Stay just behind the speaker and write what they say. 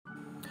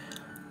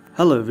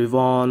Hello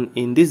everyone,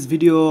 in this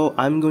video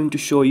I'm going to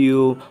show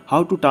you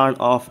how to turn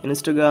off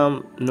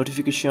Instagram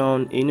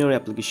notification in your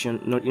application,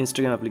 not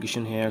Instagram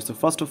application here. So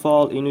first of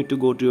all, you need to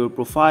go to your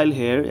profile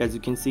here, as you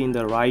can see in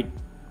the right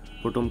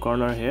bottom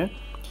corner here.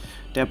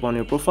 Tap on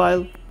your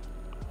profile,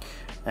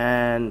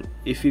 and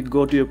if you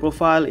go to your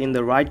profile in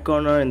the right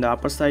corner in the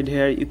upper side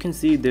here, you can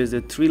see there's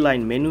a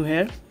three-line menu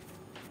here.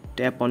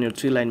 Tap on your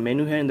three-line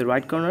menu here in the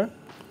right corner,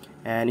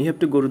 and you have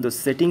to go to the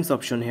settings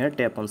option here.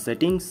 Tap on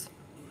settings,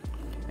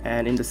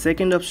 and in the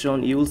second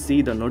option you will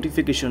see the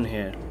notification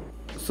here.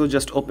 So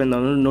just open the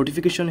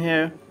notification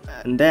here,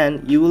 and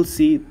then you will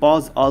see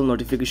pause all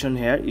notification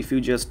here. If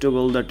you just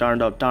toggle the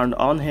turned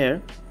on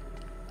here,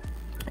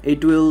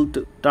 it will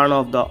turn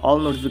off the all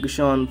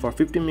notification for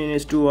 15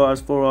 minutes, 2 hours,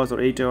 4 hours or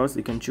 8 hours.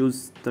 You can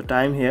choose the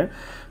time here,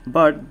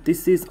 but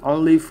this is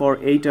only for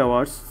 8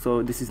 hours,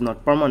 so this is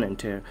not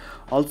permanent here.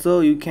 Also,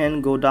 you can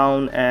go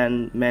down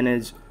and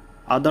manage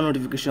other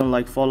notification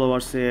like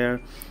followers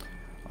here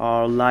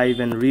or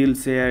live and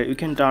reels here. You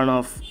can turn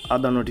off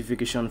other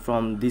notification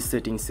from these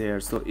settings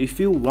here. So if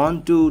you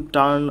want to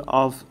turn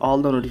off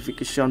all the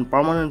notification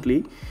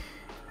permanently,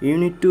 you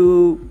need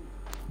to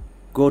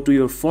go to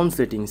your phone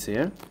settings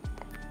here.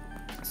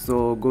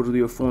 So go to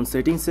your phone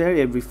settings here.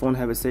 Every phone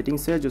have a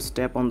settings here. Just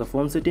tap on the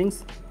phone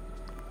settings,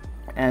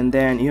 and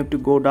then you have to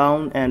go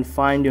down and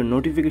find your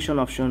notification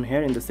option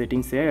here in the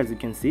settings here, as you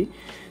can see.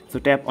 So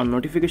tap on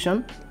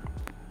notification,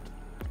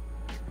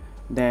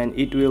 then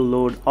it will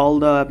load all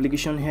the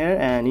application here,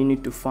 and you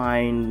need to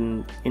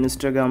find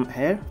Instagram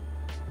here.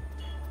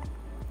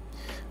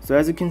 So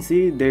as you can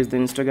see, there's the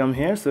Instagram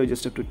here, so you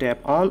just have to tap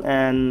on,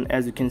 and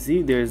as you can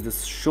see, there is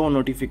this show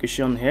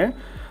notification here.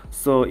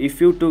 So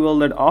if you toggle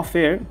that off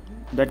here,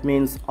 that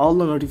means all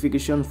the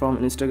notification from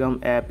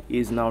Instagram app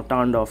is now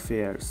turned off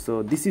here.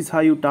 So this is how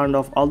you turned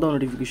off all the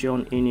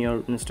notification in your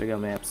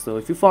Instagram app. So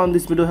if you found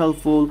this video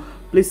helpful,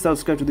 please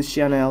subscribe to this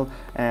channel,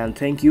 and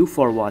thank you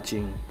for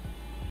watching.